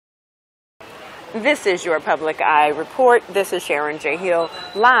This is your Public Eye Report. This is Sharon J. Hill,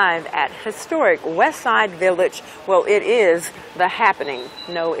 live at Historic Westside Village. Well, it is the happening.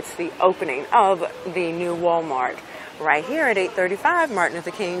 No, it's the opening of the new Walmart right here at 835 Martin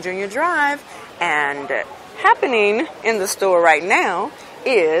Luther King Jr. Drive. And happening in the store right now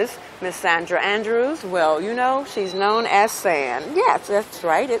is Miss Sandra Andrews. Well, you know, she's known as San. Yes, that's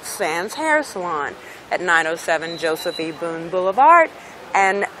right. It's San's Hair Salon at 907 Joseph E. Boone Boulevard.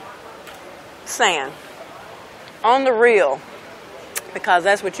 And San, on the real, because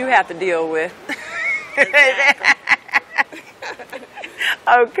that's what you have to deal with.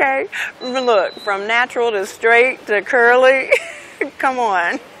 Okay, look, from natural to straight to curly. Come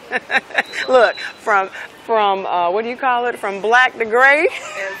on. Look, from what do you call it? From black to gray.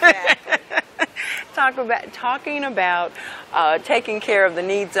 Exactly. Talking about taking care of the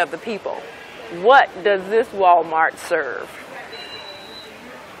needs of the people. What does this Walmart serve?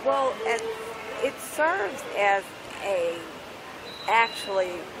 Well, it serves as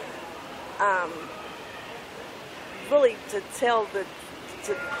really to tell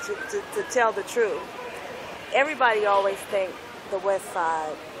the truth. Everybody always thinks the West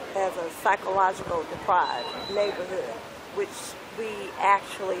Side as a psychological deprived neighborhood, which we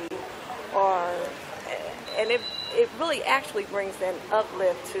actually are, and it really actually brings an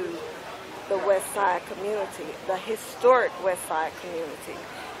uplift to the West Side community, the historic West Side community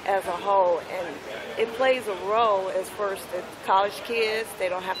as a whole, and it plays a role as first the college kids. They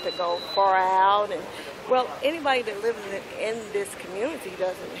don't have to go far out, and well, anybody that lives in this community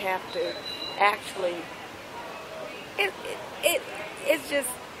doesn't have to actually. It's just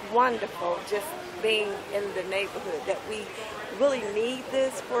wonderful just being in the neighborhood, that we really need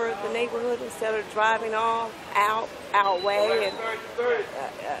this for the neighborhood instead of driving all out our way, and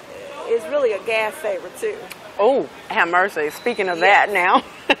it's really a gas saver too. Oh, have mercy. Speaking of that now,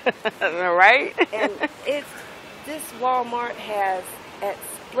 right? And this Walmart has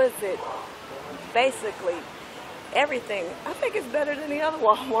explicit, basically everything. I think it's better than the other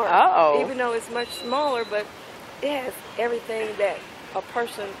Walmart. Uh-oh. Even though it's much smaller, but it has everything that a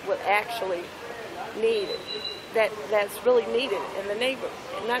person would actually need, that's really needed in the neighborhood.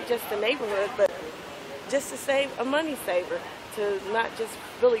 And not just the neighborhood, but just to save a money saver, to not just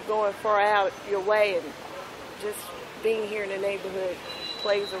really going far out your way, and just being here in the neighborhood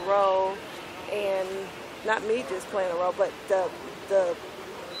plays a role. And not me just playing a role, but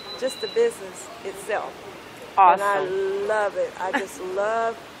just the business itself. Awesome. And I love it. I just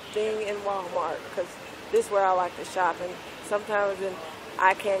love being in Walmart, because this is where I like to shop. And sometimes when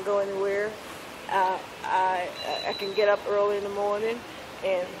I can't go anywhere, I can get up early in the morning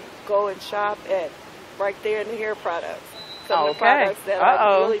and go and shop at right there in the hair products. Some of the products that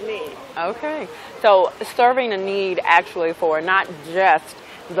I really need. Okay. So serving a need actually for not just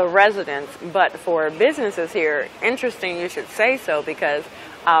the residents, but for businesses here. Interesting you should say so, because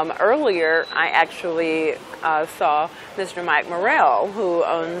earlier I actually saw Mr. Mike Morrell, who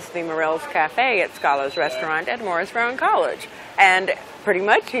owns the Morrell's Cafe at Scholars Restaurant at Morris Brown College. And pretty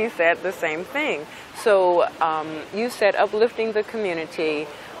much he said the same thing. So you said uplifting the community,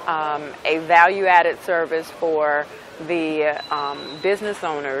 a value-added service for the business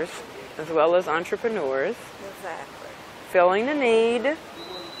owners as well as entrepreneurs. Exactly. Filling the need,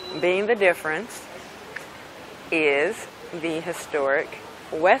 being the difference, is the historic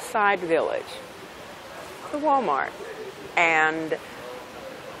Westside Village, the Walmart. And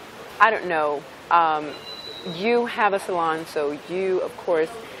I don't know, you have a salon, so you, of course,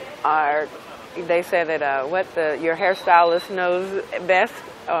 are, they say that your hairstylist knows best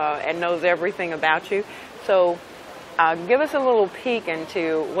and knows everything about you. So give us a little peek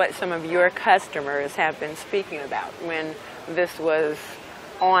into what some of your customers have been speaking about when this was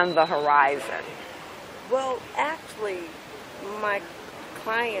on the horizon. Well, actually, my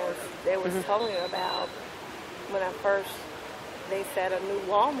clients, they were telling me about when they said a new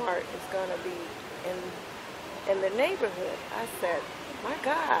Walmart is going to be in the neighborhood. I said, my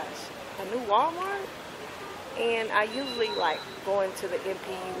gosh, a new Walmart? And I usually like going to the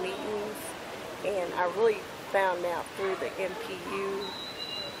MPU meetings, and I really found out through the MPU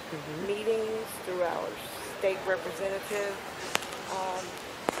meetings, through our state representative,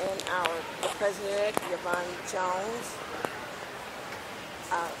 and the president, Yvonne Jones,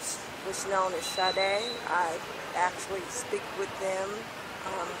 which is known as Sade. I actually speak with them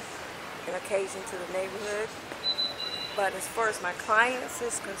on occasion to the neighborhood. But as far as my clients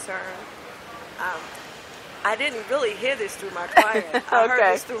is concerned, I didn't really hear this through my client. I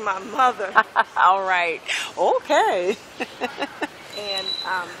heard this through my mother. All right. Okay. And,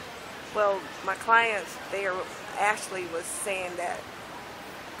 well, my clients, they actually was saying that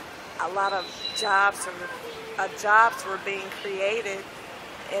a lot of jobs were being created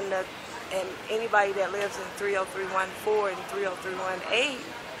and anybody that lives in 30314 and 30318.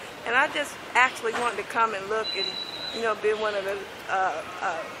 And I just actually wanted to come and look and, be one of the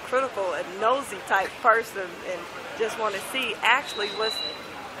critical and nosy type person and just want to see actually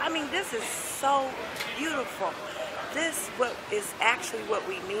this is so beautiful. This is actually what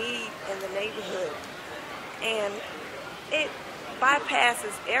we need in the neighborhood. And it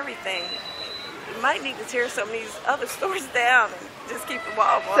bypasses everything. You might need to tear some of these other stores down and just keep the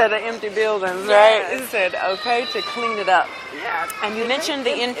Walmart. So the empty buildings, yes. right? It said, okay, to clean it up. Yeah. And you mentioned the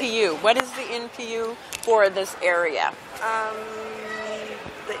NPU. What is the NPU for this area?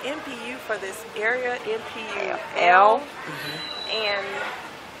 The NPU for this area, NPU L. And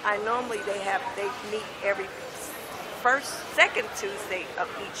I normally they meet every second Tuesday of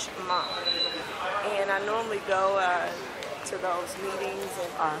each month. And I normally go to those meetings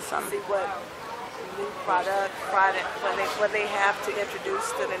and awesome. See what new product what they have to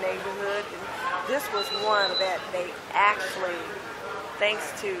introduce to the neighborhood. And this was one that they actually,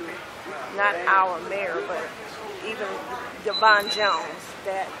 thanks to not our mayor, but even Devon Jones,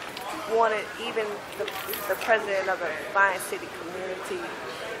 that wanted even the president of the Vine City community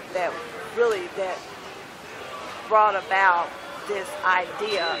that brought about this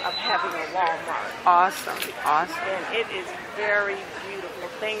idea of having a Walmart. Awesome. And it is very beautiful.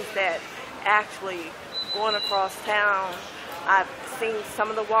 Things that actually going across town, I've seen some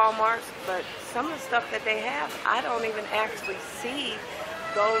of the Walmarts, but some of the stuff that they have, I don't even actually see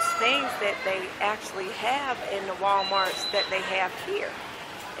those things that they actually have in the Walmarts that they have here.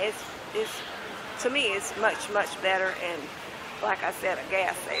 It's to me, it's much, much better, and like I said, a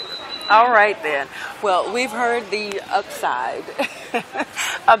gas saver. All right then. Well, we've heard the upside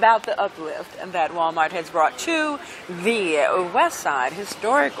about the uplift that Walmart has brought to the West Side,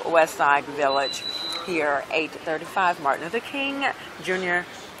 historic Westside Village here, 835 Martin Luther King Jr.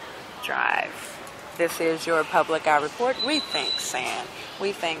 Drive. This is your Public Eye Report. We thank San.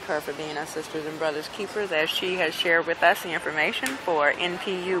 We thank her for being our Sisters and Brothers Keepers as she has shared with us the information for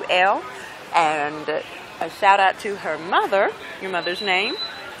NPUL. And a shout out to her mother. Your mother's name?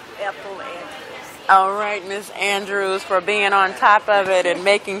 Ethel Andrews. All right, Miss Andrews, for being on top of it and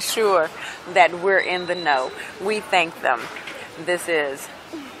making sure that we're in the know. We thank them. This is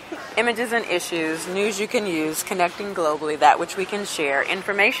Images and Issues, news you can use, connecting globally, that which we can share.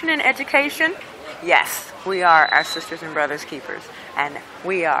 Information and education. Yes, we are our Sisters and Brothers Keepers, and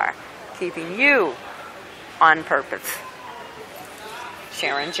we are keeping you on purpose.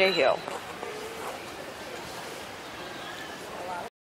 Sharon J. Hill.